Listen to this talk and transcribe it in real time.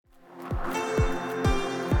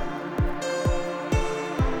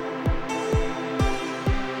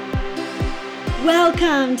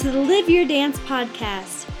Welcome to the Live Your Dance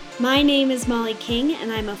podcast. My name is Molly King,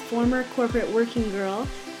 and I'm a former corporate working girl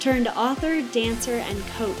turned author, dancer, and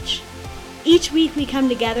coach. Each week we come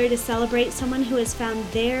together to celebrate someone who has found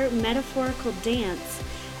their metaphorical dance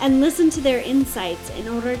and listen to their insights in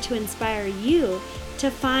order to inspire you to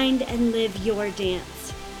find and live your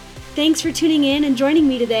dance. Thanks for tuning in and joining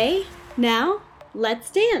me today. Now, let's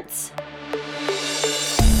dance.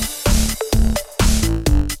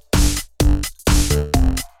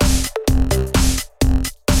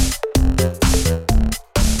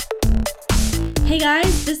 Hey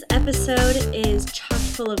guys, this episode is chock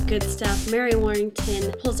full of good stuff. Mary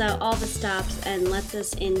Warrington pulls out all the stops and lets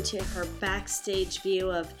us into her backstage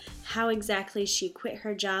view of how exactly she quit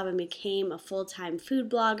her job and became a full-time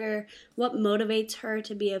food blogger, what motivates her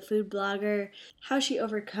to be a food blogger, how she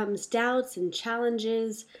overcomes doubts and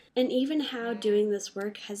challenges, and even how doing this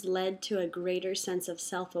work has led to a greater sense of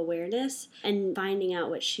self-awareness and finding out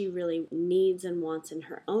what she really needs and wants in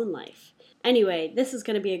her own life. Anyway, this is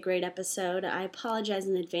going to be a great episode. I apologize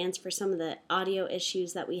in advance for some of the audio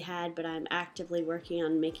issues that we had, but I'm actively working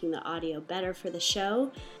on making the audio better for the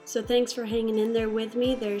show. So thanks for hanging in there with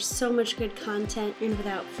me. There's so much good content, and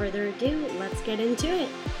without further ado, let's get into it.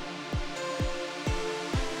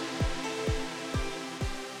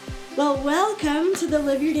 Well, welcome to the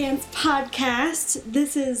Live Your Dance podcast.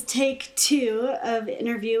 This is take 2 of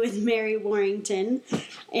interview with Mary Warrington,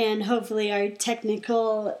 and hopefully our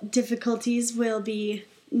technical difficulties will be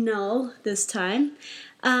null this time.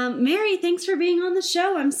 Mary, thanks for being on the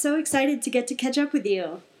show. I'm so excited to get to catch up with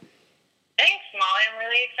you. Thanks, Molly. I'm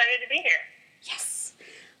really excited to be here. Yes.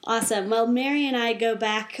 Awesome. Well, Mary and I go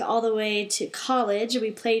back all the way to college.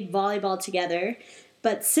 We played volleyball together.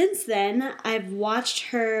 But since then, I've watched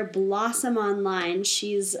her blossom online.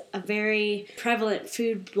 She's a very prevalent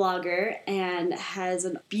food blogger and has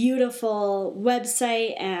a beautiful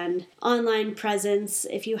website and online presence.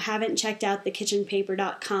 If you haven't checked out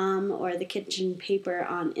thekitchenpaper.com or The Kitchen Paper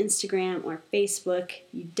on Instagram or Facebook,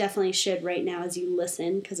 you definitely should right now as you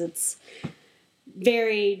listen, because it's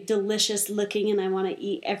very delicious looking, and I want to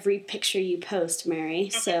eat every picture you post, Mary.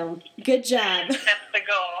 So, good job. That's the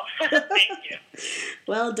goal. Thank you.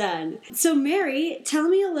 Well done. So, Mary, tell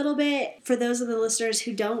me a little bit, for those of the listeners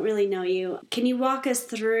who don't really know you, can you walk us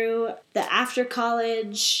through the after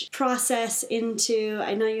college process into,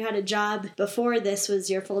 I know you had a job before this was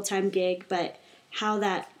your full-time gig, but how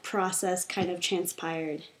that process kind of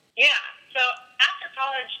transpired? Yeah. So, after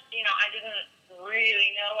college, I didn't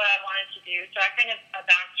really know what I wanted to do, so I kind of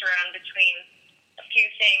bounced around between a few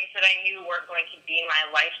things that I knew were going to be my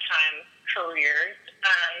lifetime careers,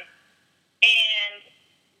 and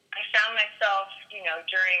I found myself,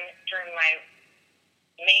 during my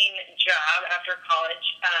main job after college,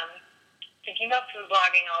 thinking about food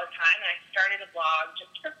blogging all the time, and I started a blog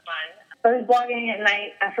just for fun. I was blogging at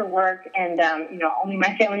night after work, and only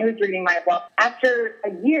my family was reading my blog. After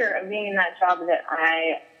a year of being in that job that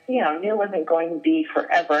I knew wasn't going to be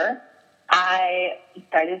forever, I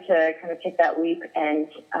decided to kind of take that leap, and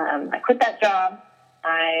I quit that job.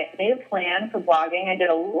 I made a plan for blogging. I did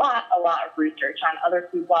a lot of research on other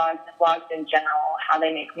food blogs and blogs in general, how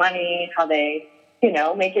they make money, how they,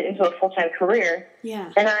 make it into a full-time career.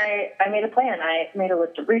 Yeah. And I made a plan. I made a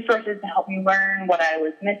list of resources to help me learn what I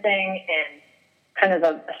was missing, and kind of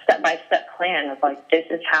a step-by-step plan of this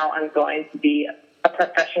is how I'm going to be a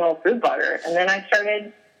professional food blogger. And then I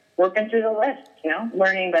started working through the list,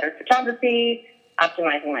 learning better photography,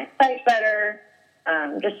 optimizing my site better,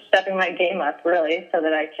 just stepping my game up, really, so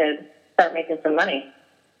that I could start making some money.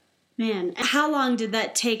 Man, how long did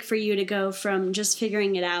that take for you to go from just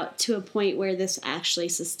figuring it out to a point where this actually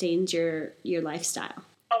sustains your lifestyle?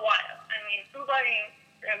 A while. I mean, food blogging,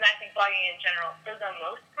 and I think blogging in general, for the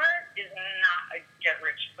most part, is not a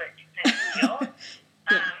get-rich-quick kind of deal.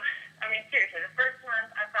 Yeah. I mean, seriously, the first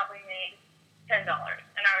month I probably made $10, and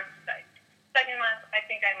I was psyched. Second month, I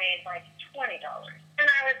think I made $20, and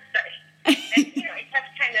I was psyched. And, it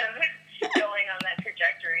kept kind of going on that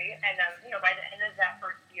trajectory. And, by the end of that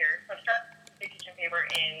first year, so I started the kitchen paper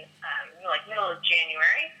in, middle of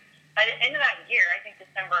January. By the end of that year, I think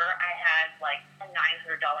December, I had, a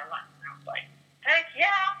 $900 month. And I was like, heck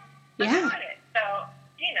yeah, I got it. So,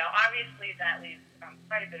 obviously that leaves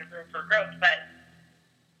quite a bit of room for growth. But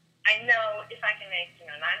I know if I can make,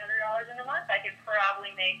 $900 in a month, I could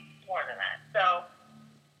probably make more than that. So,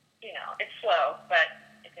 it's slow, but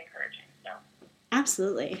it's encouraging. So.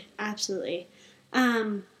 Absolutely.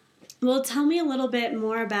 Well, tell me a little bit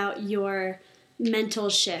more about your mental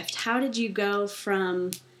shift. How did you go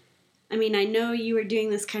from, I know you were doing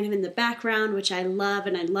this kind of in the background, which I love,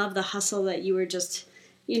 and I love the hustle that you were just,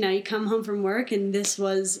 you come home from work and this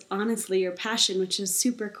was honestly your passion, which is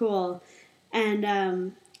super cool.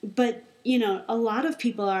 And, but, a lot of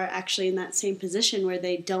people are actually in that same position where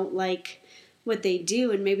they don't like what they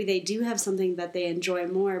do, and maybe they do have something that they enjoy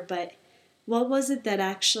more. But what was it that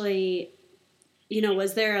actually,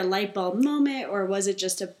 was there a light bulb moment, or was it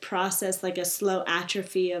just a process, like a slow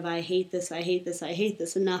atrophy of I hate this, I hate this, I hate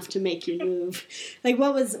this, enough to make you move? Like,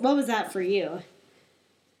 what was that for you?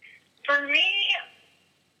 For me,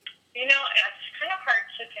 it's kind of hard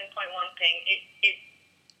to pinpoint one thing.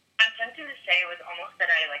 I'm tempted to say it was almost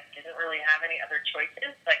that I didn't really have any other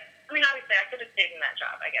choices. Obviously I could have stayed in that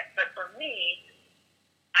job, I guess, but for me,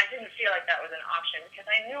 I didn't feel like that was an option because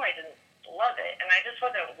I knew I didn't love it, and I just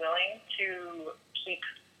wasn't willing to keep,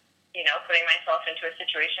 putting myself into a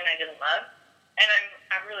situation I didn't love. And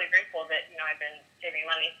I'm really grateful that I've been saving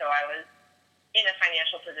money, so I was in a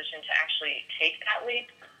financial position to actually take that leap,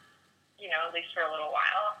 at least for a little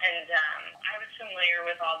while. And I was familiar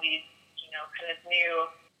with all these, kind of new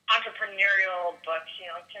entrepreneurial books,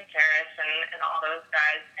 Tim Ferriss and all those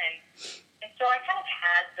guys. And so I kind of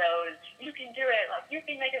had those, you can do it, you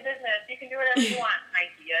can make a business, you can do whatever you want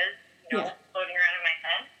ideas, floating around in my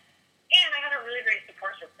head. And I had a really great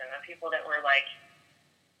support system of people that were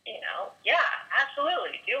yeah,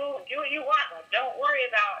 absolutely, do what you want. Don't worry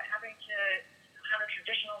about having to have a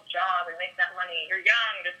traditional job and make that money. You're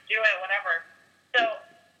young, just do it, whatever. So,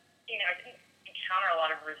 I didn't encounter a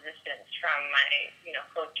lot of resistance from my,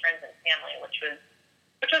 close friends and family, which was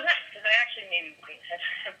nice, because I actually maybe wouldn't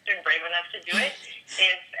have been brave enough to do it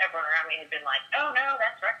if everyone around me had been like, oh no,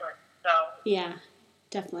 that's reckless. So, yeah,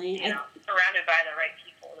 definitely. Surrounded by the right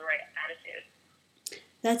people, the right attitude.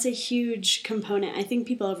 That's a huge component I think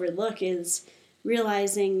people overlook, is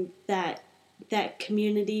realizing that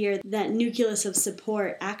community or that nucleus of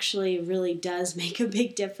support actually really does make a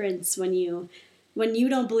big difference when you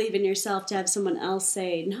don't believe in yourself. To have someone else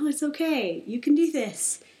say, no, it's okay, you can do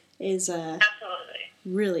this, is absolutely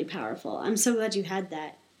really powerful. I'm so glad you had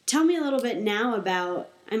that. Tell me a little bit now about,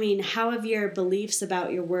 how have your beliefs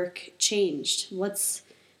about your work changed? What's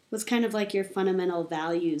kind of like your fundamental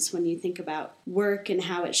values when you think about work and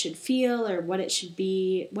how it should feel, or what it should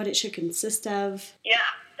be, what it should consist of? Yeah,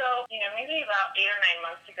 so, maybe about 8 or 9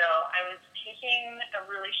 months ago, I was taking a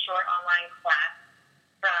really short online class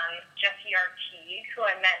from Jessie R. Teague, who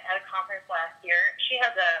I met at a conference last year. She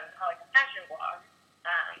has a fashion blog,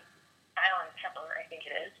 Style and Pepper, I think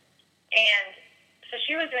it is. And so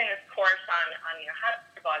she was doing this course on how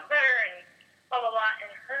to blog better and blah, blah, blah.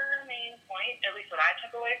 And her main point, at least what I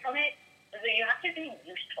took away from it, is that you have to be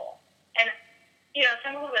useful. And, it's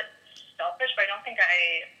a little bit selfish, but I don't think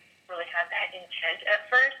I really had that intent at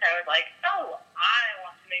first. I was like, oh, I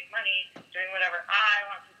want to make money doing whatever I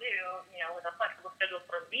want to do, with a flexible schedule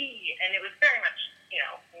for me. And it was very much,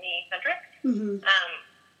 me-centric. Mm-hmm.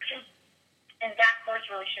 And that course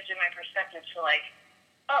really shifted my perspective to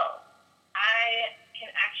oh, I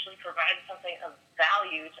can actually provide something of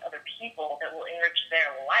value to other people that will enrich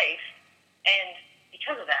their life. And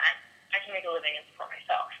because of that, I can make a living and support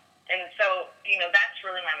myself. And so, that's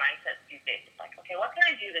really my mindset these days. It's like, okay, what can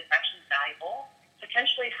I do that's actually valuable,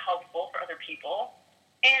 potentially helpful for other people?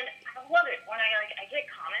 And I love it when I get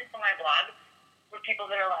comments on my blog with people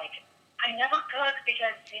that are like, I never cook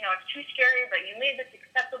because, it's too scary, but you made this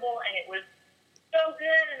acceptable and it was so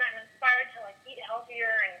good, and I'm inspired to eat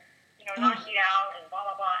healthier and, not eat out and blah,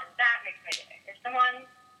 blah, blah. And that makes my day. If someone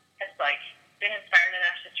has been inspired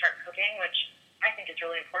enough to start cooking, which I think is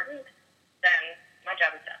really important, then my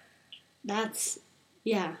job is done.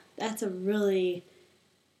 That's a really,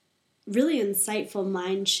 really insightful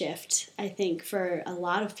mind shift, I think, for a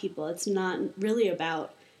lot of people. It's not really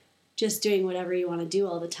about just doing whatever you want to do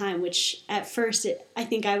all the time, which at first I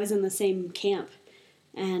think I was in the same camp,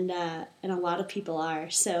 and a lot of people are.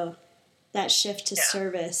 So that shift to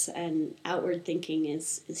service and outward thinking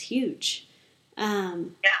is huge.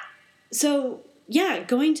 So,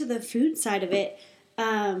 going to the food side of it,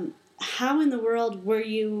 how in the world were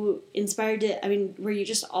you inspired to, were you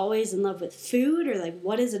just always in love with food, or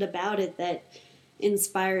what is it about it that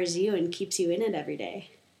inspires you and keeps you in it every day?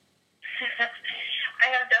 I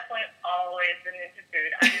have definitely always been into food.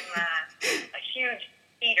 I'm a huge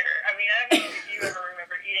eater. I don't know if you ever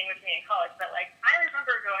remember eating with me in college, but I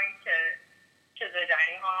remember going to the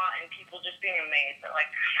dining hall and people just being amazed at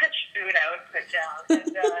how much food I would put down. And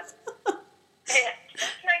that's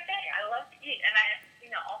my thing. I love to eat. And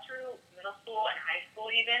all through middle school and high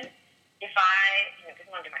school even, if I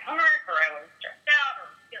didn't want to do my homework, or I was stressed out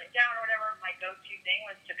or feeling down or whatever, my go-to thing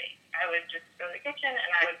was to bake. I would just go to the kitchen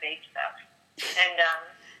and I would bake stuff. And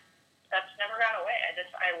that's never gone away.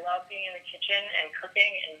 I love being in the kitchen and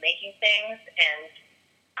cooking and making things, and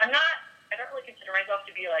I don't really consider myself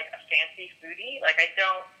to be like a fancy foodie. Like, I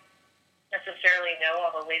don't necessarily know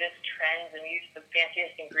all the latest trends and use the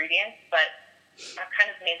fanciest ingredients, but I've kind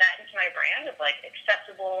of made that into my brand of like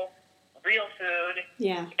accessible, real food.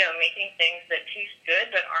 Yeah. Making things that taste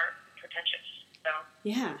good but aren't pretentious. So.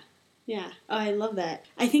 Yeah. Yeah. Oh, I love that.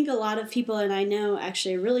 I think a lot of people, and I know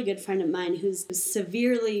actually a really good friend of mine who's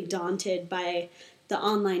severely daunted by the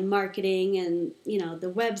online marketing and, the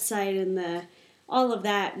website and all of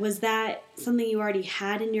that. Was that something you already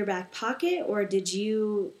had in your back pocket, or did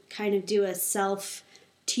you kind of do a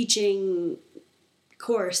self-teaching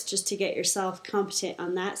course just to get yourself competent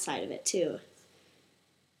on that side of it too?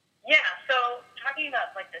 Yeah, so talking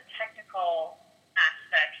about like the technical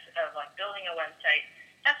aspects of like building a website,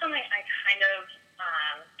 that's something I kind of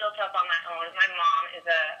built up on my own. My mom is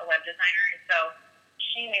a web designer, and so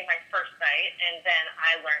she made my first site, and then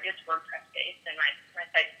I learned it's WordPress based, and my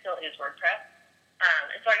site still is WordPress.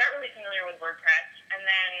 And so I got really familiar with WordPress, and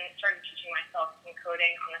then started teaching myself some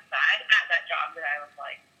coding on the side at that job that I was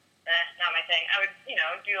like, not my thing. I would,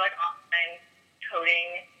 do like online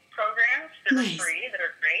coding programs that are free, that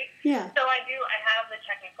are great. Yeah. So I have the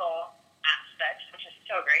technical aspects, which is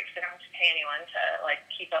so great because I don't have to pay anyone to like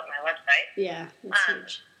keep up my website. Yeah, that's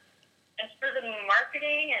huge. And for the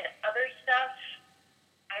marketing and other stuff,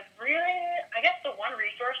 I guess the one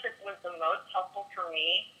resource that was the most helpful for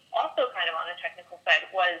me, also kind of on the technical side,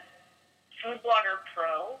 was Food Blogger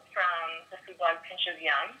Pro from the food blog Pinch of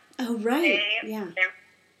Yum. Oh, right.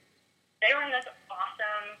 They run this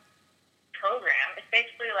awesome program. It's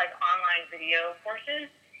basically like online video courses,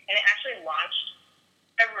 and it actually launched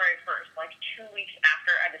February 1st, like 2 weeks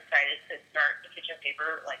after I decided to start the kitchen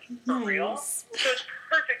paper, like for real. So it's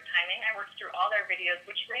perfect timing. I worked through all their videos,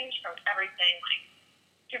 which range from everything like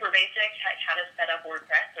super basic, like how to set up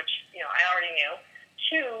WordPress, which I already knew,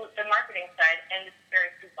 to the marketing side, and it's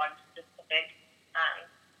very food blog specific.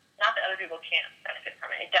 Not that other people can't benefit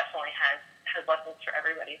from it. It definitely has lessons for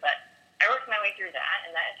everybody, but I worked my way through that,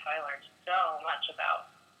 and that is how I learned so much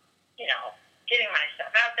about, getting my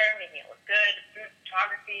stuff out there, making it look good, food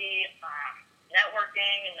photography,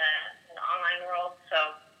 networking in the online world.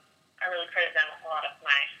 So I really credit them with a lot of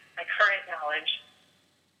my current knowledge.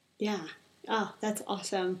 Yeah. Oh, that's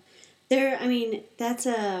awesome. That's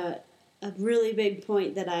a really big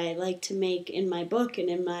point that I like to make in my book and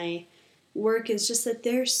in my work, is just that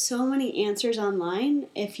there's so many answers online.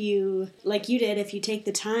 If you, like you did, if you take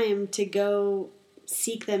the time to go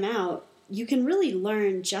seek them out, you can really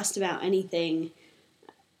learn just about anything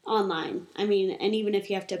online. And even if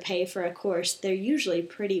you have to pay for a course, they're usually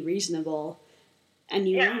pretty reasonable, and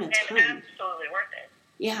you learn a ton. Yeah, and absolutely worth it.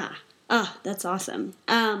 Yeah. Oh, that's awesome.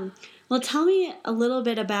 Well, tell me a little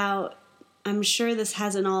bit about, I'm sure this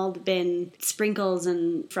hasn't all been sprinkles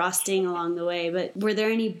and frosting along the way, but were there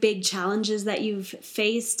any big challenges that you've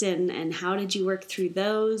faced, and how did you work through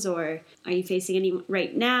those? Or are you facing any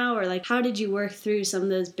right now? Or like, how did you work through some of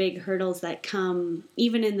those big hurdles that come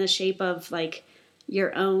even in the shape of like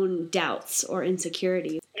your own doubts or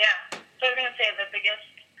insecurities? Yeah. So I was going to say the biggest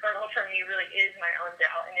hurdle for me really is my own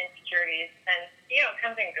doubt and insecurities. And, it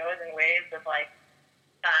comes and goes in waves of like,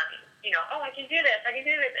 I can do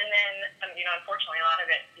this. And then, unfortunately, a lot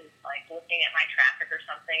of it is like looking at my traffic or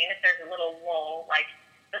something. And if there's a little lull, like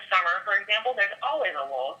the summer, for example, there's always a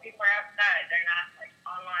lull. People are outside. They're not like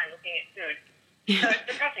online looking at food. So it's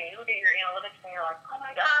depressing. You look at your analytics and you're like, oh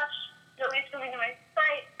my gosh, nobody's coming to my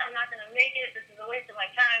site. I'm not going to make it. This is a waste of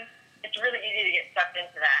my time. It's really easy to get sucked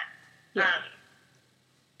into that. Yeah.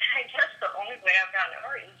 I guess the only way I've gotten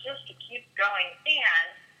over it is just to keep going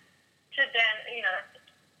and to then,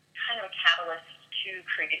 kind of a catalyst to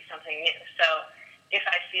create something new. So if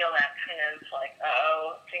I feel that kind of like,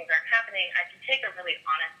 things aren't happening, I can take a really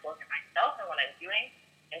honest look at myself and what I'm doing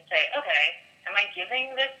and say, okay, am I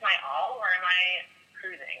giving this my all, or am I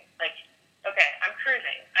cruising? Like, okay, I'm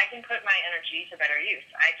cruising. I can put my energy to better use.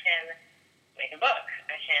 I can make a book.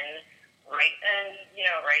 I can write an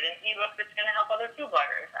ebook that's going to help other food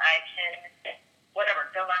bloggers. I can,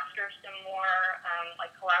 go after some more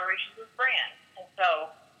collaborations with brands. And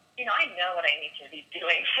so, I know what I need to be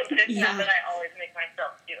doing. It's not that I always make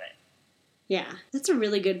myself do it. Yeah, that's a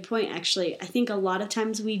really good point, actually. I think a lot of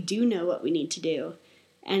times we do know what we need to do,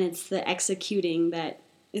 and it's the executing that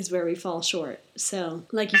is where we fall short. So,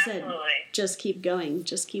 like you said, just keep going,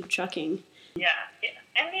 just keep trucking. Yeah.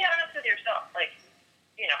 And be honest with yourself. Like,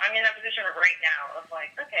 I'm in a position right now of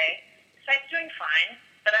like, okay, the site's doing fine,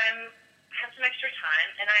 but I have some extra time,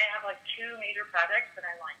 and I have like 2 major projects that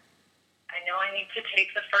I'm like, I know I need to take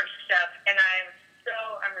the first step, and I'm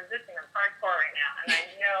resisting them hardcore right now, and I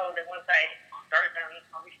know that once I start them,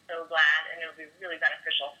 I'll be so glad, and it'll be really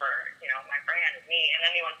beneficial for, my brand and me and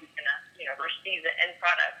anyone who's going to, receive the end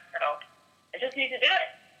product. So I just need to do it.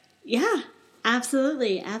 Yeah,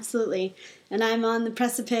 absolutely, absolutely. And I'm on the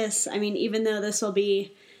precipice. I mean, even though this will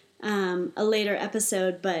be a later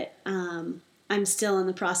episode, but I'm still in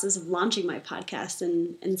the process of launching my podcast,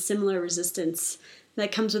 and similar resistance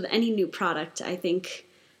that comes with any new product. I think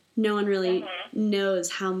no one really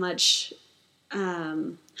knows how much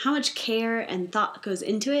care and thought goes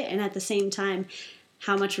into it, and at the same time,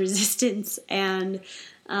 how much resistance and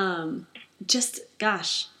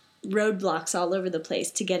roadblocks all over the place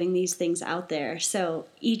to getting these things out there. So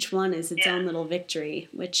each one is its own little victory,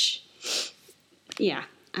 which,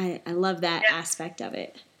 I love that aspect of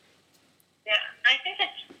it. Yeah, I think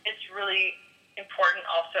it's really important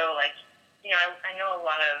also, like, I know a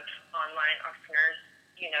lot of online entrepreneurs,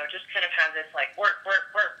 just kind of have this, like, work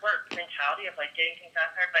mentality of, like, getting things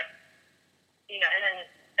out there, but, and then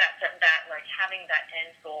that like, having that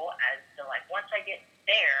end goal as the, like, once I get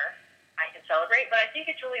there, I can celebrate. But I think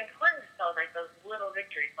it's really important to celebrate those little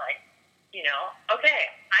victories, like, okay,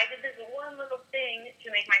 I did this one little thing to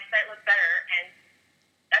make my site look better, and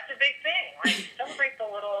that's a big thing. Like, celebrate the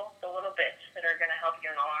little bits that are going to help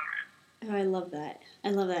you in the long run. Oh, I love that.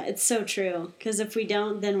 It's so true. Because if we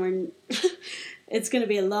don't, then it's going to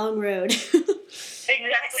be a long road.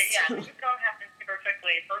 Exactly, yeah. Things don't happen super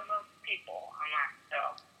quickly for most people online, so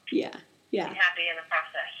yeah. Be happy in the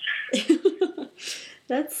process.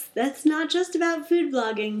 That's not just about food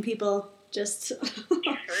blogging, people. Just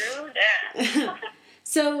True that.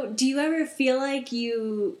 So, do you ever feel like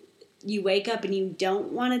you wake up and you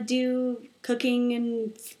don't want to do cooking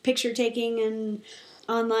and picture taking and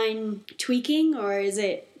online tweaking, or is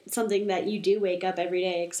it something that you do wake up every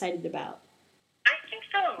day excited about? I think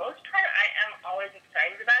for the most part, I am always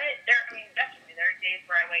excited about it. Definitely, there are days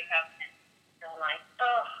where I wake up and I'm like,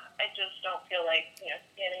 oh, I just don't feel like,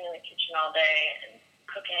 standing in the kitchen all day and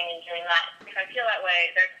cooking and doing that. If I feel that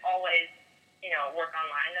way, there's always, work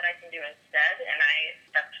online that I can do instead, and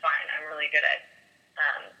that's fine. I'm really good at,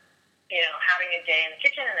 having a day in the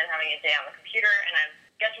kitchen and then having a day on the computer, and I've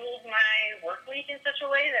scheduled my work week in such a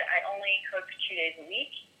way that I only cook 2 days a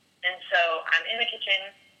week, and so I'm in the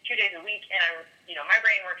kitchen 2 days a week, and my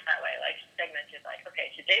brain works that way, like, segmented, like,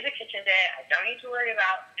 okay, today's a kitchen day, I don't need to worry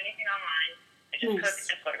about anything online, I just cook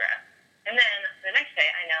and photograph. And then the next day,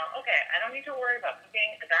 I know, okay, I don't need to worry about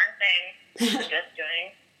cooking a darn thing, I'm just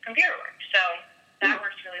doing computer work. So that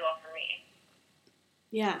works really well for me.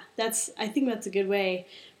 Yeah, I think that's a good way.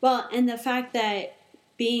 Well, and the fact that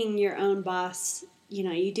being your own boss,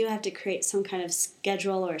 you do have to create some kind of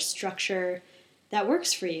schedule or structure that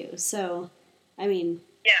works for you. So, I mean,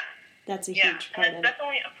 that's a huge part of it. It's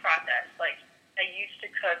definitely a process. Like, I used to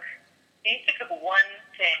cook one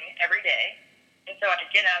thing every day. And so I'd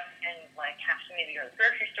get up and, like, have to maybe go to the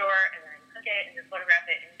grocery store and then cook it and then photograph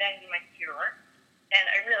it and then do my computer work. And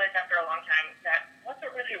I realized after a long time that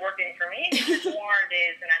wasn't really working for me. More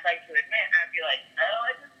days than I'd like to admit. I'd be like, oh,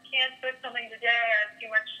 I just can't cook something today. I have too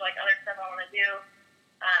much, like, other stuff I want to do.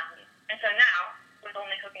 And so now, with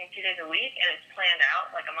only cooking 2 days a week and it's planned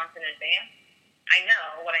out, like, a month in advance, I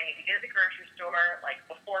know what I need to get at the grocery store, like,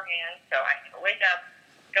 beforehand. So I can wake up,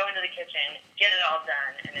 go into the kitchen, get it all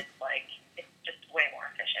done, and it's like, it's just way more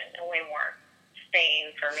efficient and way more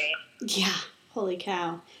sane for me. Yeah, holy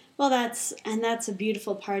cow. Well, that's a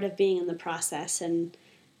beautiful part of being in the process and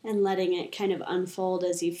letting it kind of unfold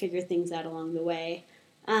as you figure things out along the way.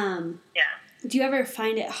 Do you ever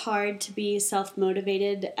find it hard to be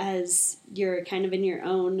self-motivated as you're kind of in your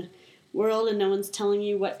own world and no one's telling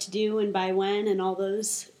you what to do and by when and all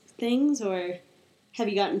those things, or have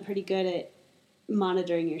you gotten pretty good at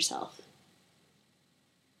monitoring yourself?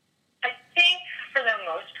 I think for the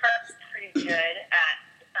most part, I'm pretty good at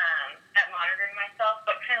monitoring myself,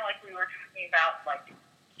 but kind of like we were talking about, like,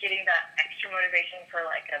 getting that extra motivation for,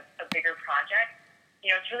 like, a bigger project.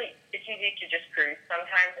 It's easy to just cruise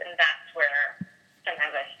sometimes, and that's where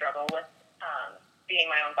sometimes I struggle with being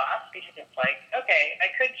my own boss, because it's like, okay,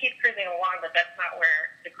 I could keep cruising along, but that's not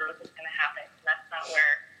where the growth is going to happen. That's not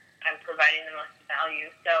where I'm providing the most value.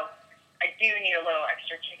 So I do need a little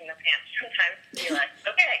extra kick in the pants sometimes to be like,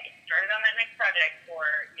 okay, get started on that next project,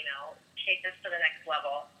 or, take this to the next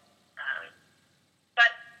level.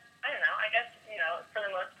 But I don't know, I guess, for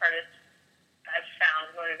the most part, I've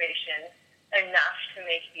found motivation enough to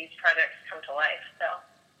make these projects come to life.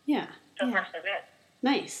 So far so good.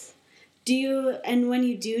 Nice. And when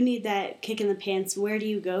you do need that kick in the pants, where do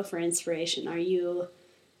you go for inspiration? Are you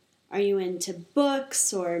Are you into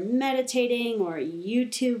books or meditating or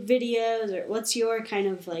YouTube videos, or what's your kind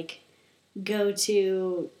of like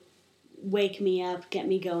go-to wake me up, get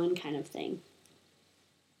me going kind of thing?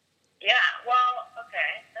 Yeah, well,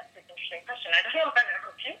 okay, that's an interesting question. I don't know if I've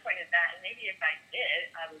ever pinpointed that, and maybe if I did,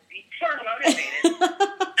 I would be more motivated.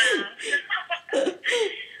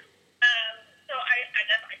 So I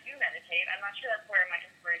definitely do meditate. I'm not sure that's where my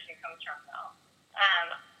inspiration comes from, though.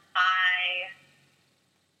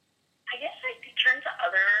 I guess I could turn to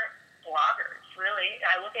other bloggers, really.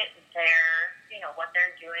 I look at what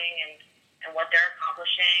they're doing and what they're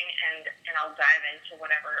accomplishing, and I'll dive into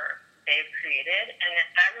whatever they've created, and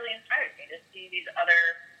that really inspires me to see these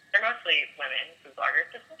they're mostly women food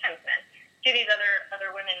bloggers, but sometimes men, see these other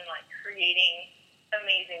women like creating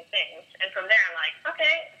amazing things, and from there I'm like,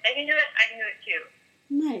 okay, if they can do it, I can do it too.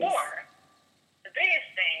 Nice. Or the biggest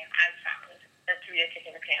thing I've found that's to be a kick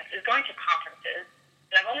in the pants is going to conferences,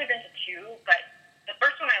 and I've only been to 2, but the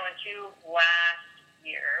first one I went to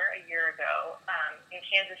a year ago, in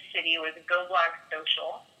Kansas City was Go Blog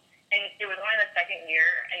Social, and it was only the second year,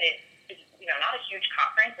 and it's not a huge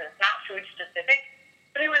conference, and it's not food specific,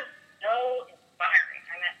 but it was so inspiring.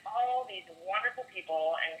 I met all these wonderful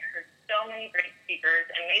people and heard so many great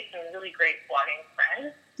speakers and made some really great blogging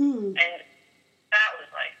friends, and that was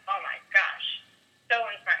like, oh my gosh, so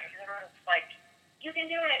inspiring, because everyone's like, you can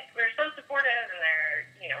do it, we're so supportive, and they're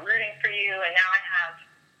rooting for you, and now I have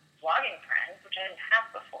blogging friends, which I didn't have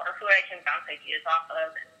before, who I can bounce ideas off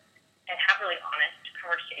of and have really honest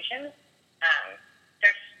conversations.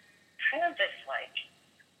 There's kind of this like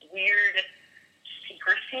weird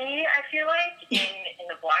secrecy, I feel like, in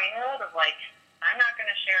the blogging world of like, I'm not going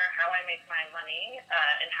to share how I make my money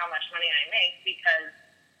and how much money I make, because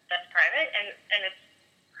that's private, and it's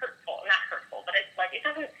hurtful. Not hurtful, but it's like, it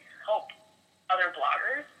doesn't help other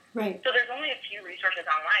bloggers. Right. So there's only a few resources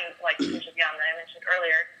online, like Pinterest that I mentioned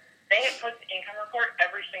earlier. They post the income report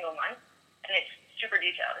every single month, and it's super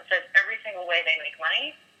detailed. It says every single way they make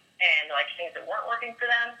money, and like things that weren't working for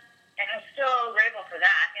them. And I'm so grateful for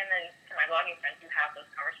that. And then for my blogging friends who have those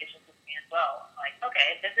conversations with me as well, like,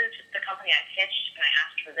 okay, this is the company I pitched, and I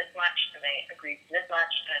asked for this much, and they agreed to this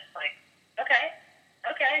much, and it's like, okay,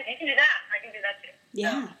 you can do that. I can do that too.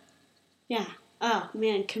 Yeah. So. Yeah. Oh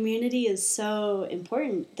man, community is so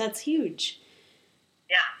important. That's huge.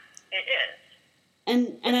 Yeah, it is.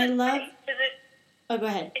 And I love. Oh, go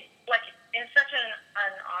ahead. It's like in such an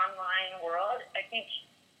online world, I think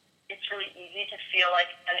it's really easy to feel like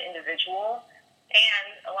an individual, and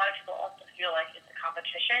a lot of people also feel like it's a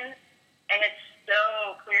competition. And it's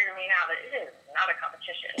so clear to me now that it is not a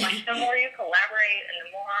competition. Like the more you collaborate, and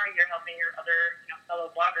the more you're helping your other fellow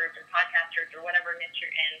bloggers or podcasters or whatever niche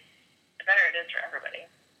you're in, the better it is for everybody.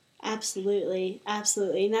 Absolutely,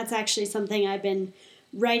 and that's actually something I've been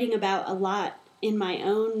writing about a lot in my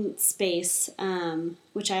own space,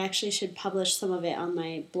 which I actually should publish some of it on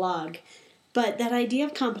my blog. But that idea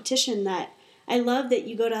of competition, that I love that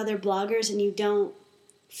you go to other bloggers and you don't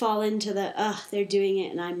fall into the, they're doing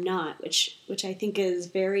it and I'm not, which I think is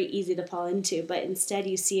very easy to fall into, but instead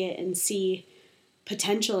you see it and see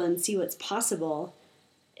potential and see what's possible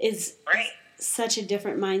is such a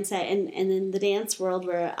different mindset. And in the dance world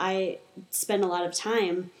where I spend a lot of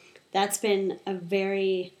time, that's been a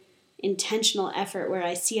very intentional effort where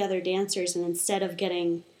I see other dancers, and instead of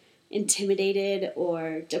getting intimidated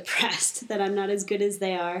or depressed that I'm not as good as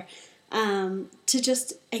they are, to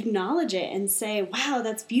just acknowledge it and say, wow,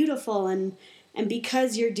 that's beautiful, and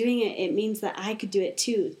because you're doing it, it means that I could do it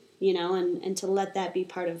too, and to let that be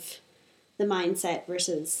part of the mindset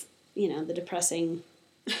versus, the depressing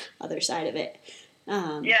other side of it.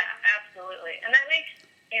 Yeah, absolutely. And that makes,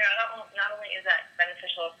 not only is that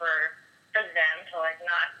beneficial for them to like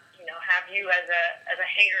not, have you as a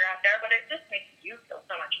hater out there, but it just makes you feel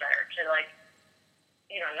so much better to like,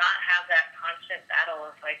 not have that constant battle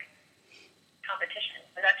of like competition.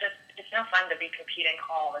 But it's no fun to be competing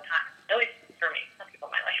all the time. At least for me. Some people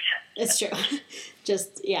might like that. It's true.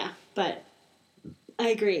 But I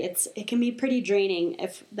agree. It can be pretty draining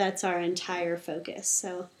if that's our entire focus.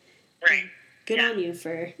 So good on you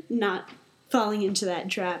for not falling into that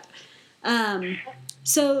trap.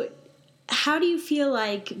 So how do you feel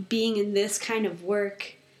like being in this kind of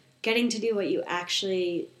work, getting to do what you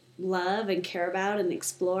actually love and care about and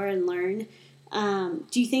explore and learn,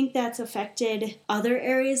 do you think that's affected other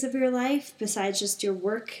areas of your life besides just your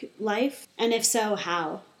work life? And if so,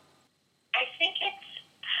 how? I think it's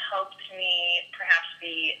helped me perhaps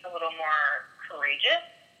be a little more courageous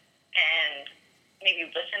and maybe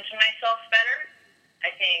listen to myself better.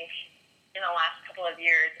 I think in the last couple of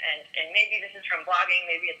years, and maybe this is from blogging,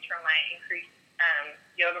 maybe it's from my increased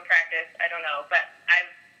yoga practice, I don't know, but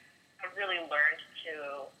I've really learned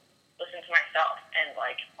to listen to myself and,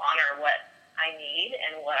 like, honor what I need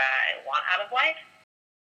and what I want out of life.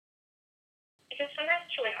 Because sometimes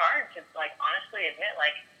it's really hard to, like, honestly admit,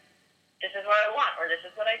 like, this is what I want, or this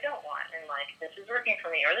is what I don't want, and, like, this is working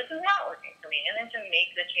for me, or this is not working for me, and then to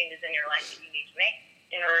make the changes in your life that you need to make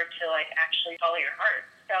in order to, like, actually follow your heart.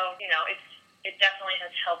 So, you know, it definitely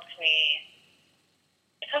has helped me.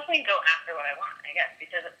 It helps me go after what I want, I guess,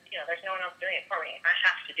 because, you know, there's no one else doing it for me. I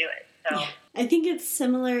have to do it. So Yeah. I think it's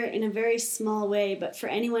similar in a very small way, but for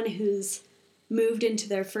anyone who's moved into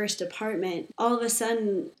their first apartment, all of a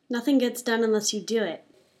sudden, nothing gets done unless you do it.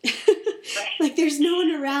 right. Like, there's no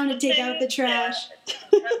one around to take out the trash.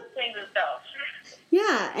 Yeah, things itself.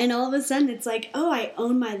 Yeah, and all of a sudden it's like, oh, I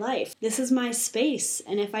own my life. This is my space.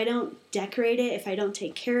 And if I don't decorate it, if I don't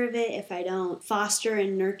take care of it, if I don't foster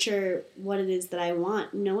and nurture what it is that I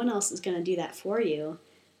want, no one else is going to do that for you.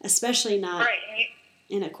 Especially not Right.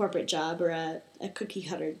 in a corporate job or a cookie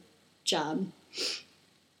cutter job.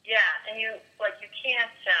 Yeah, and you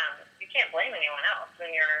can't blame anyone else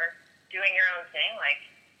when you're doing your own thing. Like,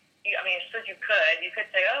 I mean, I suppose you could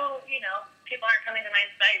say, oh, you know, people aren't coming to my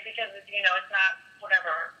site because, you know, it's not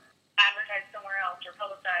whatever advertised somewhere else or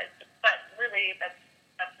publicized. But really, that's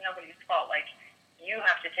nobody's fault. Like, you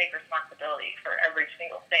have to take responsibility for every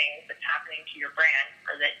single thing that's happening to your brand,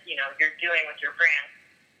 or that, you know, you're doing with your brand.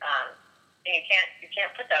 And you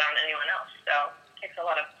can't put that on anyone else. So it takes a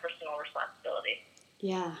lot of personal responsibility.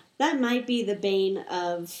 Yeah, that might be the bane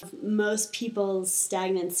of most people's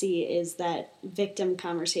stagnancy, is that victim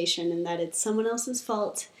conversation, and that it's someone else's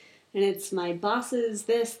fault, and it's my boss's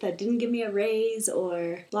this that didn't give me a raise,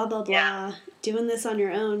 or blah, blah, blah. Yeah. Doing this on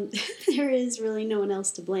your own, there is really no one else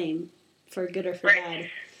to blame, for good or for Right. bad.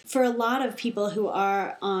 For a lot of people who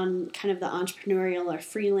are on kind of the entrepreneurial or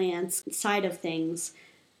freelance side of things,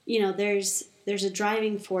 you know, there's a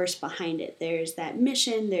driving force behind it. There's that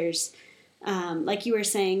mission, there's like you were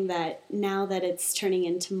saying, that now that it's turning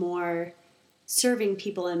into more serving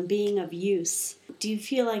people and being of use, do you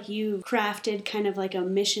feel like you've crafted kind of like a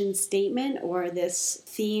mission statement or this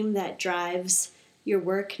theme that drives your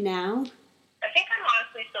work now? I think I'm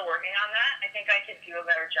honestly still working on that. I think I could do a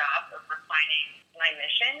better job of refining my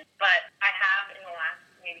mission, but I have, in the last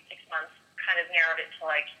maybe 6 months, kind of narrowed it to,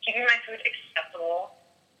 like, keeping my food accessible,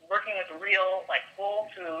 working with real, like,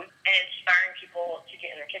 whole food, and inspiring people to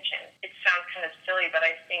get in the kitchen. It sounds kind of silly, but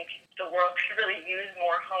I think the world could really use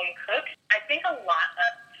more home cooks. I think a lot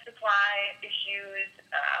of supply issues,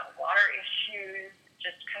 water issues,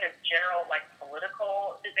 just kind of general, like,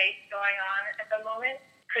 political debates going on at the moment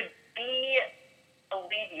could be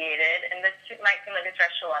alleviated, and this might seem like a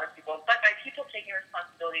stretch to a lot of people, but by people taking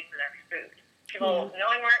responsibility for their food. People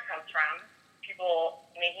knowing where it comes from, people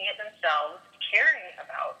making it themselves, caring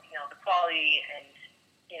about, you know, the quality and,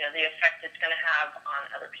 you know, the effect it's going to have on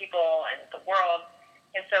other people and the world.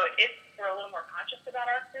 And so if we're a little more conscious about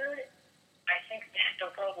our food, I think that the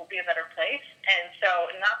world will be a better place. And so,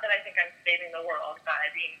 not that I think I'm saving the world by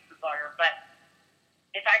being a food blogger, but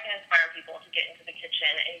if I can inspire people to get into the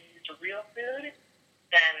kitchen and use real food,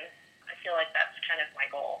 then I feel like that's kind of my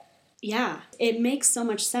goal. Yeah, it makes so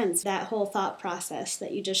much sense, that whole thought process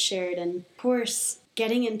that you just shared. And of course,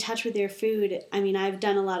 getting in touch with your food. I mean, I've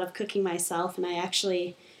done a lot of cooking myself, and I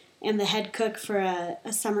actually am the head cook for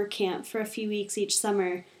a summer camp for a few weeks each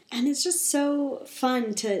summer. And it's just so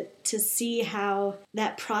fun to see how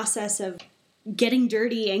that process of getting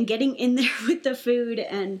dirty and getting in there with the food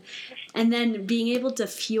and then being able to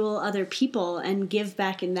fuel other people and give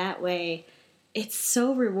back in that way, it's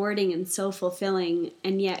so rewarding and so fulfilling.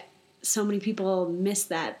 And yet so many people miss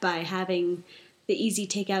that by having the easy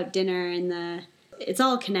takeout dinner and it's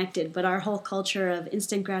all connected, but our whole culture of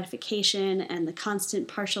instant gratification and the constant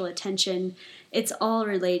partial attention, it's all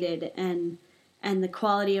related. And the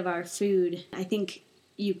quality of our food, I think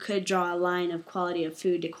you could draw a line of quality of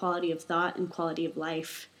food to quality of thought and quality of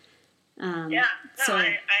life. I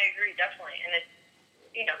agree, definitely. And it's,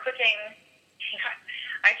 you know, cooking,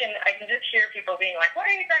 I can just hear people being like, what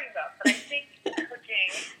are you talking about? But I think cooking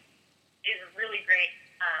is really great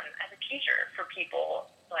as a teacher for people,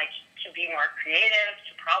 like, to be more creative,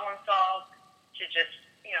 to problem solve, to just,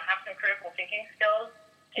 you know, have some critical thinking skills.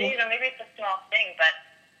 And, you know, maybe it's a small thing, but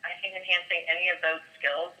I think enhancing any of those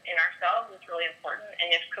skills in ourselves is really important. And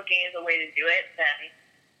if cooking is a way to do it, then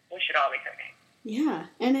we should all be cooking. Yeah,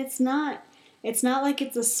 and it's not like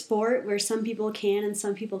it's a sport where some people can and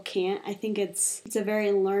some people can't. I think it's a very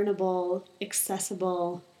learnable,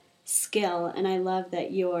 accessible skill, and I love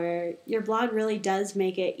that your blog really does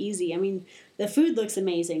make it easy. I mean, the food looks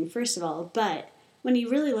amazing, first of all, but when you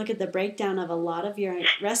really look at the breakdown of a lot of your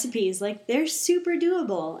recipes, like, they're super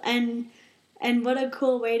doable. And what a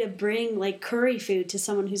cool way to bring, like, curry food to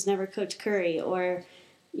someone who's never cooked curry, or,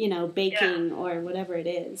 you know, baking, or whatever it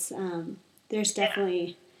is. There's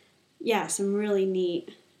definitely, some really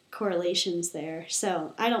neat correlations there.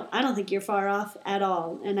 So I don't think you're far off at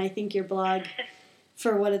all. And I think your blog,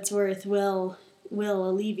 for what it's worth, will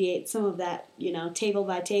alleviate some of that, you know, table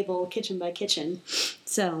by table, kitchen by kitchen.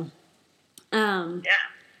 So,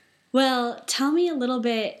 well, tell me a little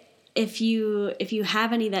bit, if you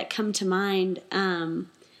have any that come to mind,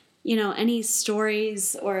 you know, any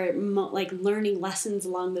stories or like learning lessons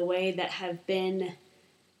along the way that have been,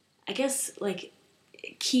 I guess, like,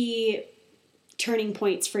 key turning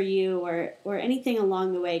points for you, or anything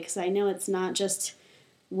along the way, because I know it's not just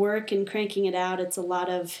work and cranking it out, it's a lot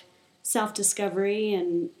of self-discovery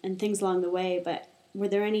and things along the way. But were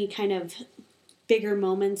there any kind of bigger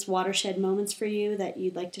moments, watershed moments for you that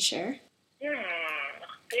you'd like to share?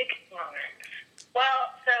 Big moments.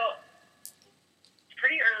 Well, so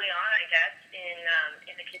pretty early on, I guess,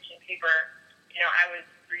 in the kitchen paper, you know, I was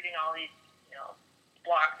reading all these, you know,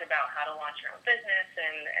 blogs about how to launch your own business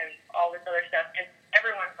and all this other stuff, and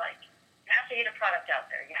everyone's like, you have to get a product out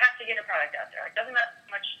there. You have to get a product out there. It doesn't matter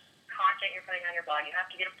how much content you're putting on your blog. You have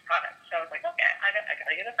to get a product. So I was like, okay, I got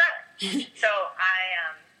to get a product. So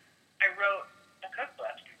I wrote a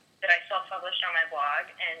cookbook that I self-published on my blog,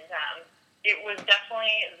 and it was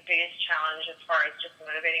definitely the biggest challenge as far as just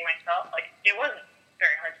motivating myself. Like, it wasn't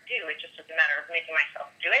very hard to do. It just was a matter of making myself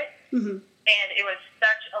do it. Mm-hmm. And it was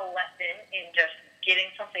such a lesson in just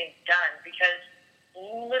getting something done, because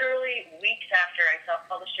literally weeks after I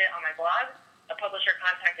self-published it on my blog, a publisher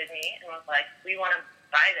contacted me and was like, we want to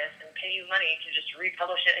buy this and pay you money to just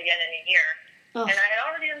republish it again in a year. Oh. And I had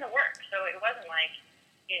already done the work, so it wasn't like,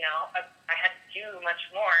 you know, I had to do much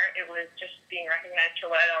more. It was just being recognized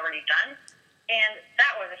for what I'd already done. And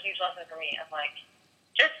that was a huge lesson for me of, like,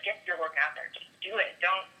 just get your work out there. Just do it.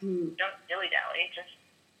 Don't dilly-dally. Just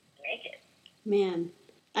make it. Man.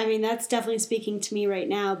 I mean, that's definitely speaking to me right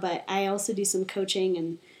now, but I also do some coaching,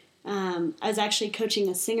 and I was actually coaching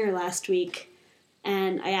a singer last week,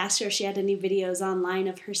 and I asked her if she had any videos online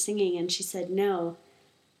of her singing, and she said no.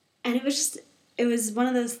 And it was one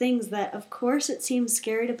of those things that, of course, it seems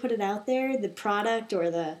scary to put it out there, the product or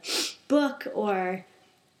the book or,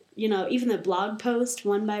 you know, even the blog post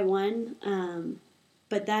one by one.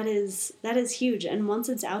 But that is huge. And once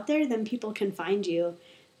it's out there, then people can find you.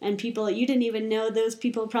 And people, you didn't even know those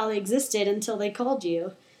people probably existed until they called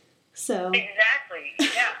you. So exactly,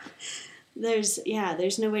 yeah.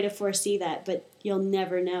 there's no way to foresee that, but you'll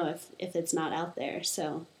never know if it's not out there.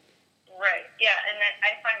 So. Right. Yeah, and then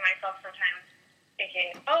I find myself sometimes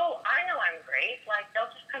thinking, oh, I know I'm great. Like, they'll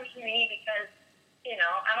just come to me because, you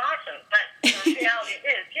know, I'm awesome. But the reality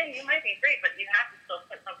is, yeah, you might be great, but you have to still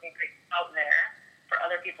put something great out there for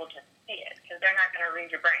other people to see it, because they're not going to read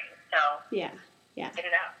your brain. So yeah. Get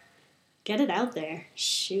it out. Get it out there.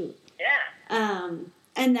 Shoot. Yeah.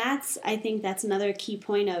 And I think that's another key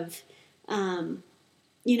point of,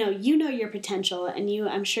 you know your potential, and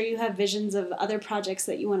I'm sure you have visions of other projects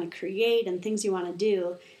that you want to create and things you want to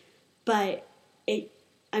do, but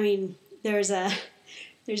there's a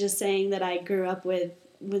saying that I grew up with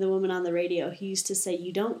a woman on the radio who used to say,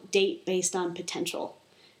 you don't date based on potential.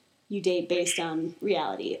 You date based on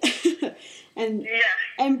reality.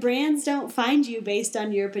 And brands don't find you based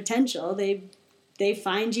on your potential. They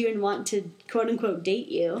find you and want to, quote unquote, date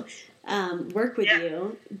you, work with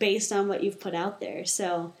you based on what you've put out there.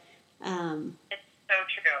 So it's so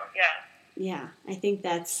true. Yeah, I think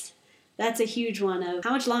that's a huge one of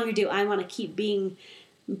how much longer do I want to keep being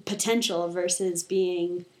potential versus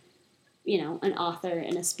being, you know, an author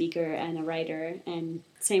and a speaker and a writer. And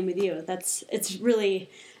same with you. It's really,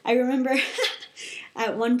 I remember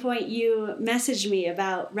at one point you messaged me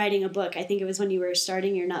about writing a book. I think it was when you were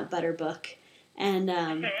starting your Nut Butter book. And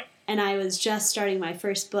and I was just starting my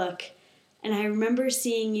first book. And I remember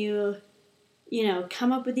seeing you, you know,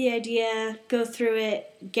 come up with the idea, go through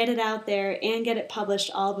it, get it out there, and get it published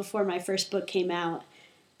all before my first book came out.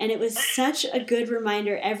 And it was such a good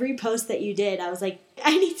reminder. Every post that you did, I was like,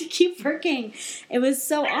 I need to keep working. It was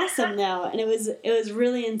so awesome though. And it was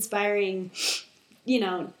really inspiring, you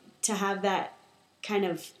know, to have that kind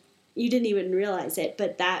of, you didn't even realize it,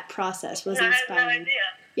 but that process was inspiring. I had no idea.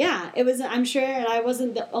 Yeah, it was, I'm sure, and I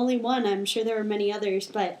wasn't the only one. I'm sure there were many others,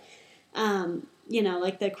 but, you know,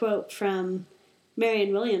 like the quote from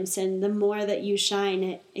Marianne Williamson, the more that you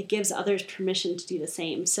shine, it gives others permission to do the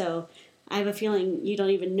same. So I have a feeling you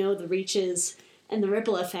don't even know the reaches and the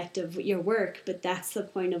ripple effect of your work, but that's the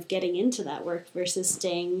point of getting into that work versus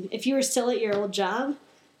staying. If you were still at your old job,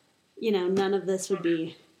 none of this would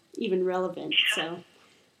be even relevant. So,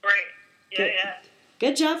 right. Yeah.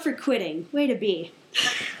 Good job for quitting. Way to be.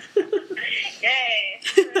 Yay.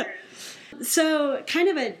 So, kind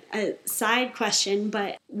of a side question,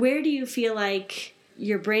 but where do you feel like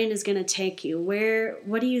your brain is going to take you?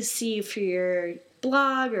 What do you see for your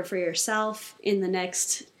blog or for yourself in the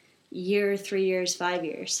next year, 3 years, 5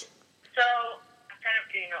 years? So I kind of,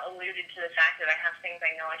 alluded to the fact that I have things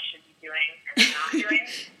I know I should be doing and I'm not doing.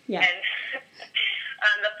 Yeah.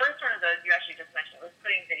 And the first one of those you actually just mentioned was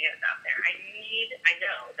putting videos out there. I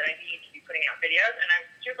know that I need to be putting out videos, and I'm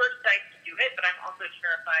super excited to do it, but I'm also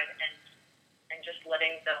terrified and just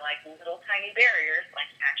letting the little tiny barriers,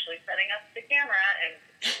 actually setting up the camera and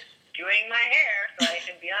doing my hair so I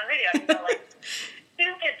can be on video.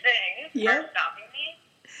 Stupid things are stopping me.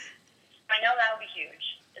 I know that'll be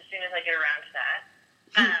huge as soon as I get around to that.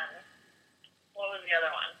 What was the other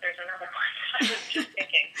one? There's another one I was just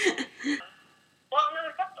thinking. Well,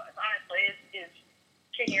 another cookbook, honestly, is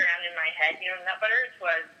kicking around in my head. Nut Butters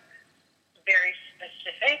was very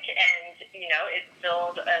specific, and, it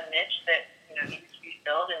filled a niche that, needs to be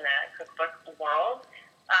filled in the cookbook world.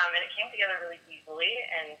 And it came together really easily,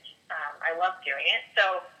 and I love doing it.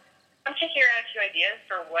 So I'm kicking around a few ideas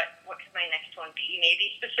for what could my next one be.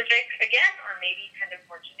 Maybe specific again, or maybe kind of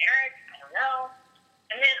more generic. I don't know.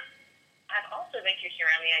 And then I've also been kicking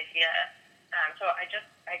around the idea. So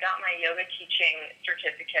I got my yoga teaching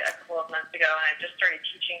certificate a couple of months ago, and I've just started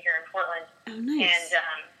teaching here in Portland. Oh, nice.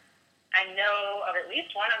 And I know of at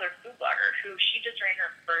least one other food blogger who she just ran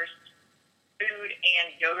her first food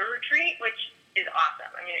and yoga retreat, which is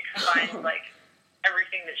awesome. I mean, it combines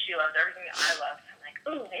everything that she loves, everything that I love. I'm like,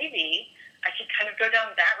 ooh, maybe I could kind of go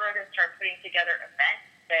down that road and start putting together events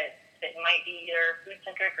that might be either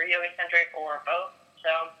food-centric or yoga-centric or both.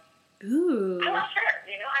 So ooh. I'm not sure.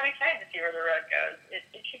 I'm excited to see where the road goes.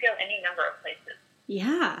 It could go any number of places.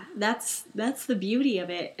 Yeah, that's the beauty of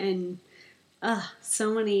it, and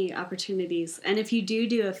so many opportunities. And if you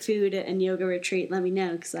do a food and yoga retreat, let me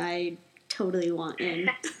know, because I totally want in.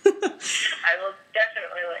 I will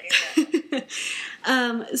definitely let you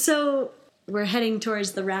know. So we're heading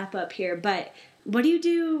towards the wrap up here, but what do you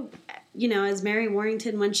do, as Mary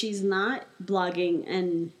Warrington when she's not blogging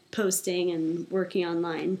and posting and working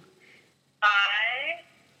online?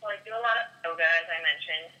 I do a lot of yoga, as I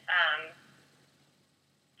mentioned.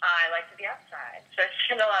 I like to be outside, so I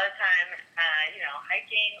spend a lot of time,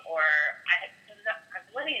 hiking, or I've been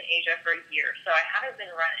living in Asia for a year, so I haven't been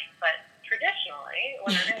running, but traditionally,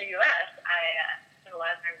 when I'm in the U.S., I spend a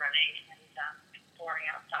lot of time running and exploring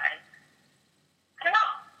outside. I don't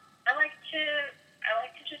know. I like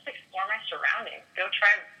to just explore my surroundings, go try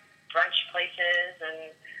brunch places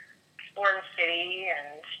and explore the city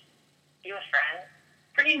and be with friends.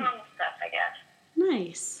 Pretty normal stuff, I guess.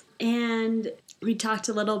 Nice. And we talked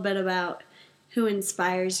a little bit about who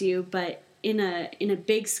inspires you, but in a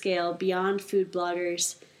big scale, beyond food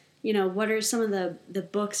bloggers, what are some of the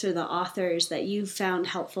books or the authors that you've found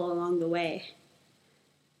helpful along the way?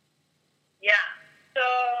 Yeah. So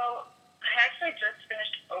I actually just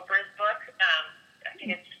finished Oprah's book. I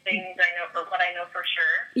think it's Things I Know, or What I Know for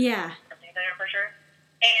Sure. Yeah. Or Things I Know for Sure.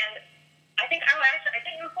 And I think I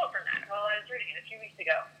sent you a quote from that while I was reading it a few weeks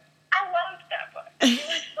ago. I loved that book. It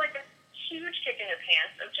was like a huge kick in the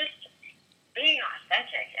pants of just being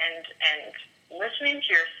authentic and listening to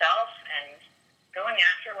yourself and going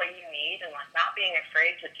after what you need and not being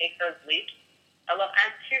afraid to take those leaps. I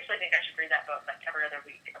seriously think I should read that book every other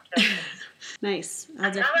week. So Nice.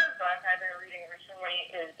 another book I've been reading recently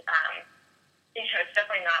is, it's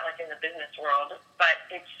definitely not in the business world, but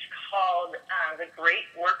it's called The Great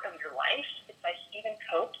Work of Your Life. It's by Stephen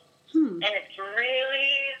Cope. And it's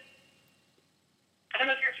really, I don't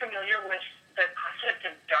know if you're familiar with the concept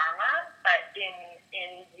of Dharma, but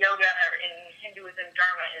in yoga or in Hinduism,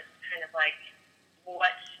 Dharma is kind of like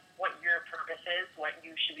what your purpose is, what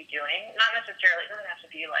you should be doing. Not necessarily, it doesn't have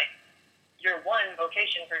to be your one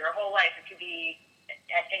vocation for your whole life. It could be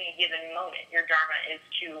at any given moment. Your Dharma is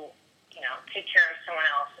to, take care of someone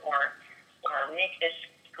else or make this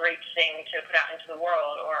great thing to put out into the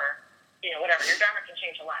world, or, whatever. Your Dharma can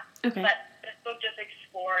change a lot. Okay. But this book just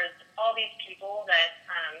explores all these people that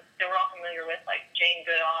we're all familiar with, like Jane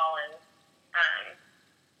Goodall and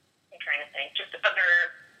I'm trying to think, just other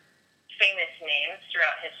famous names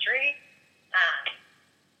throughout history.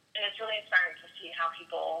 And it's really inspiring to see how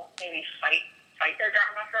people maybe fight their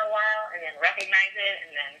Dharma for a while and then recognize it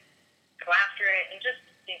and then go after it, and just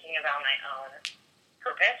thinking about my own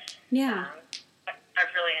purpose. Yeah.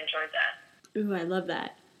 I've really enjoyed that. Ooh, I love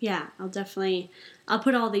that. Yeah, I'll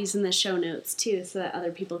put all these in the show notes too so that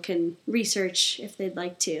other people can research if they'd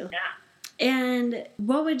like to. Yeah. And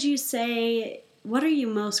what would you say, what are you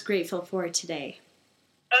most grateful for today?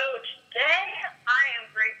 Oh, today I am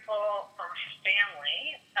grateful for my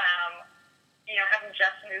family. Having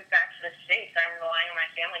just moved back to the States, I'm relying on my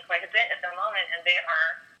family quite a bit at the moment, and they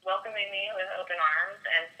are welcoming me with open arms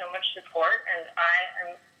and so much support, and I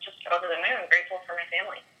am just over the moon grateful for my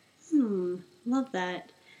family. Love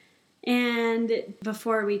that. And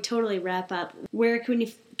before we totally wrap up, where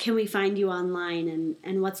can we find you online,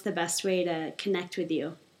 and what's the best way to connect with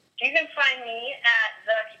you? You can find me at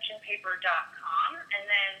thekitchenpaper.com, and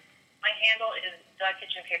then my handle is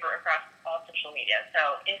thekitchenpaper across all social media.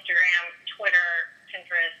 So Instagram, Twitter,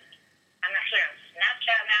 Pinterest. I'm actually on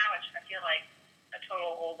Snapchat now, which I feel like a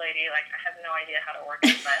total old lady. Like, I have no idea how to work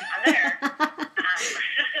it, but I'm there.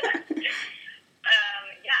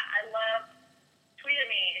 I love tweet at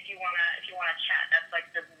me if you wanna chat. That's like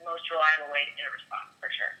the most reliable way to get a response for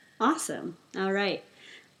sure. Awesome. All right.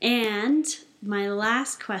 And my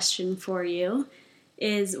last question for you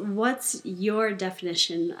is, what's your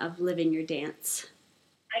definition of living your dance?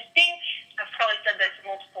 I think I've probably said this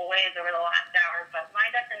multiple ways over the last hour, but my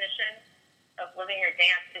definition of living your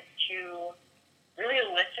dance is to really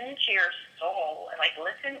listen to your soul, and like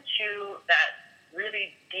listen to that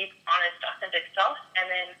really deep, honest, authentic self, and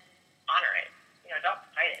then honor it. Don't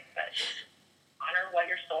fight it, but honor what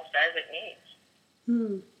your soul says it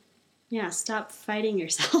needs. Yeah, stop fighting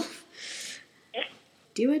yourself.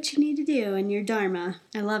 Do what you need to do in your dharma.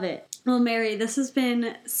 I love it. Well, Mary, this has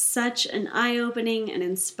been such an eye-opening and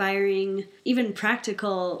inspiring, even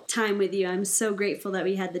practical time with you. I'm so grateful that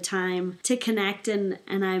we had the time to connect, and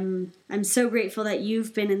I'm so grateful that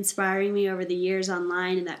you've been inspiring me over the years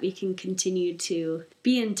online, and that we can continue to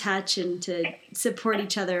be in touch and to support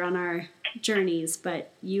each other on our journeys. But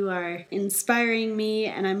you are inspiring me,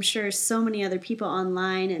 and I'm sure so many other people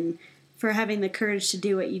online, and for having the courage to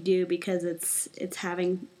do what you do, because it's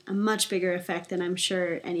having a much bigger effect than I'm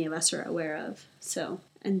sure any of us are aware of. So,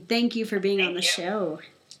 and thank you for being on the show.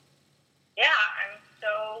 Yeah, I'm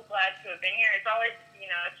so glad to have been here. It's always,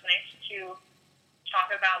 it's nice to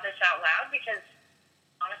talk about this out loud, because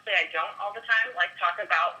honestly, I don't all the time talk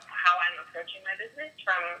about how I'm approaching my business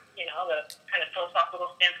from, the kind of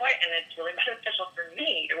philosophical standpoint, and it's really beneficial for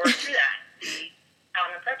me to work through that and see how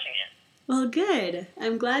I'm approaching it. Well, good.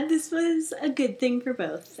 I'm glad this was a good thing for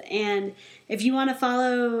both. And if you want to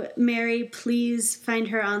follow Mary, please find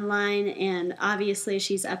her online. And obviously,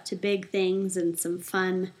 she's up to big things and some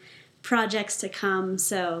fun projects to come.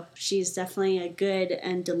 So she's definitely a good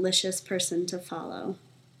and delicious person to follow.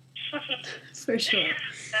 For sure.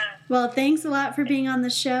 Well, thanks a lot for being on the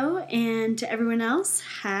show. And to everyone else,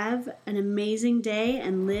 have an amazing day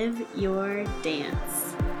and live your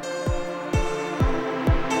dance.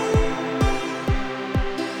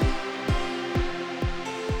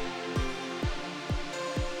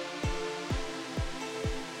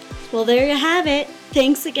 Well, there you have it.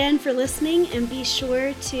 Thanks again for listening, and be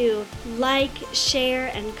sure to like, share,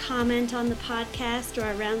 and comment on the podcast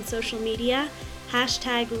or around social media.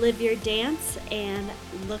 #LiveYourDance, and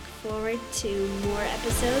look forward to more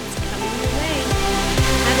episodes coming your way.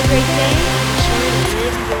 Have a great day, and be sure to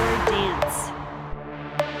live your